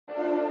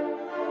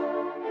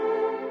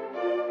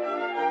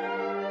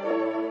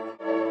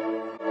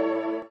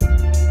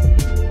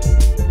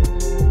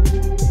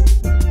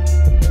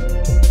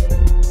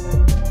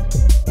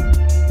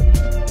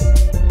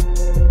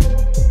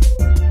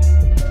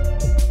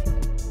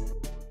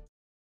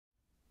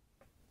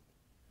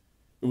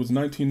It was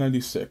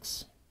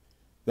 1996.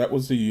 That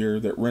was the year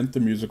that Rent the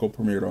Musical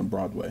premiered on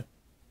Broadway.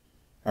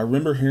 I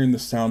remember hearing the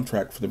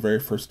soundtrack for the very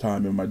first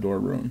time in my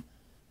dorm room,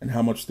 and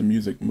how much the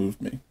music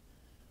moved me.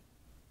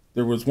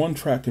 There was one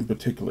track in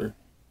particular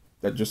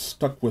that just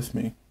stuck with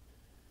me,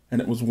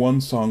 and it was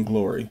One Song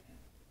Glory,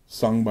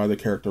 sung by the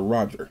character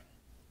Roger.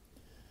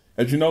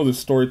 As you know, this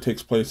story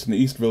takes place in the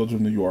East Village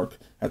of New York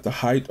at the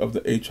height of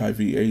the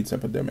HIV/AIDS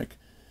epidemic,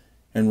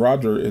 and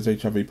Roger is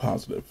HIV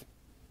positive.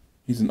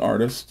 He's an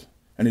artist,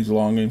 and he's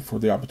longing for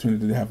the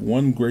opportunity to have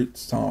one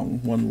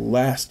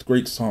last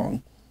great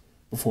song,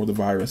 before the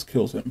virus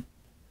kills him.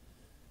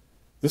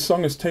 This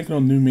song has taken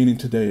on new meaning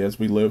today as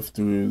we live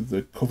through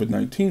the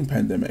COVID-19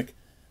 pandemic,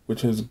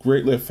 which has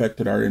greatly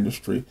affected our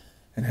industry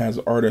and has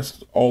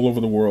artists all over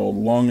the world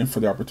longing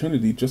for the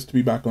opportunity just to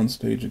be back on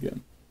stage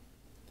again.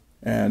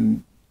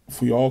 And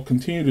if we all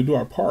continue to do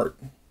our part,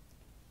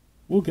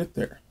 we'll get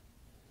there.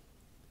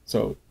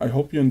 So I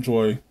hope you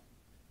enjoy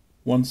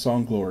One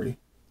Song Glory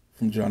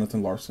from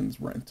Jonathan Larson's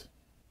Rent.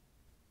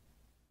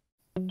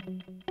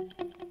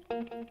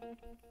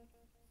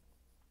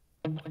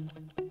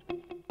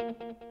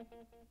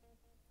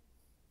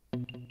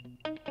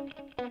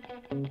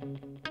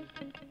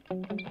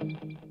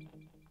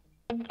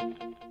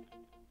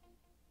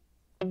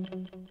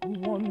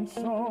 One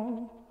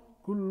song,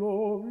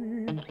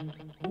 glory,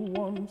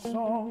 one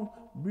song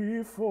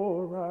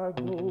before I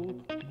go,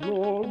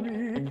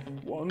 glory,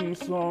 one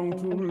song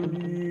to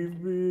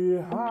leave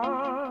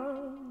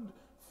behind,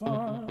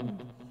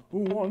 find,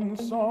 one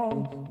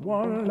song,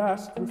 one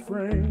last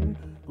refrain,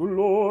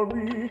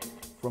 glory,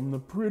 from the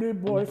pretty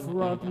boy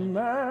front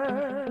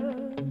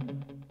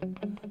man,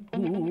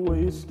 who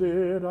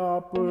wasted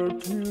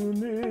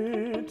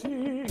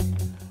opportunity.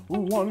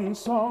 One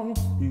song,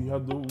 he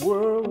had the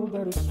world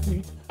at his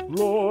feet,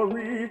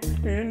 glory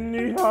in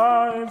the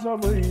eyes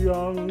of a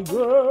young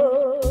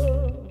girl,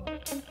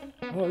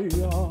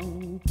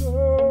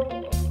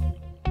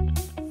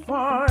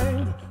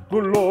 Find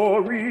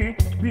glory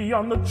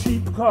beyond the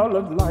cheap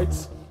colored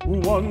lights,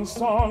 one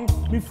song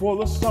before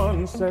the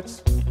sun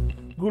sets,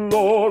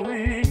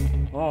 glory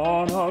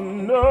on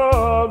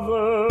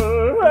another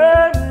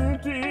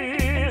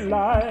empty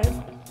life.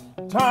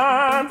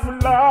 Time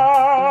flies,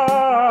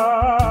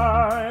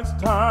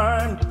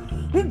 time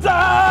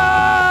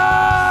dies,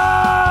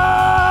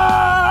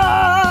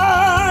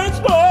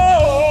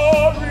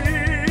 glory.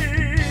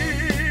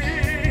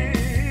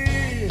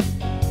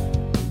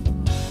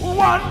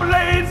 One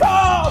blaze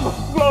of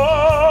glory,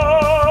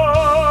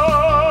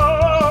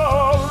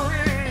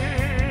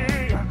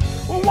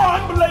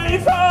 one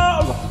blaze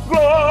of glory.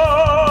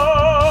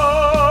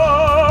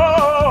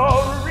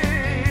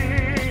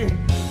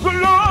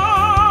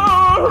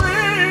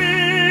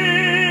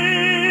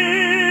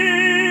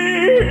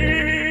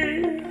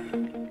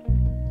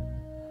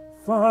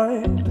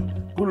 Find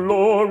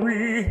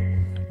glory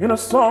in a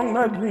song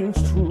that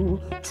rings true,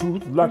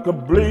 truth like a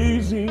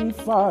blazing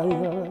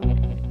fire,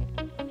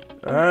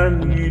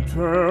 an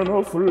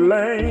eternal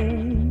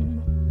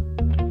flame.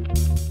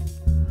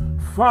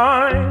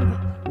 Find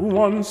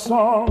one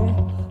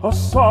song, a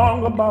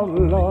song about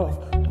love,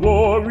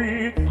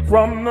 glory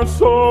from the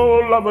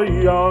soul of a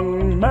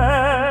young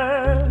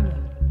man,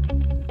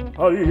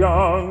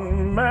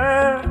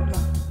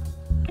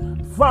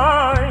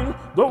 Find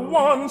the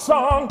one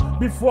song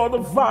before the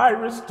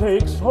virus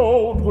takes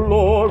hold,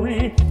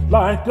 glory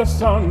like a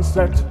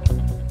sunset.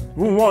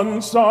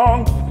 One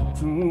song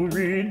to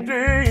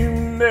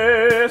redeem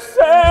this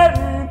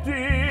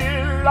empty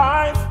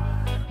life.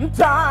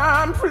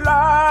 Time flies,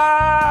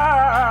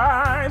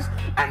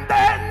 and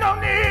there's no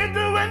need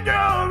to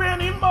endure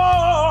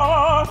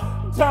anymore.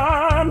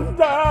 Time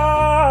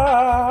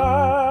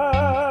dies.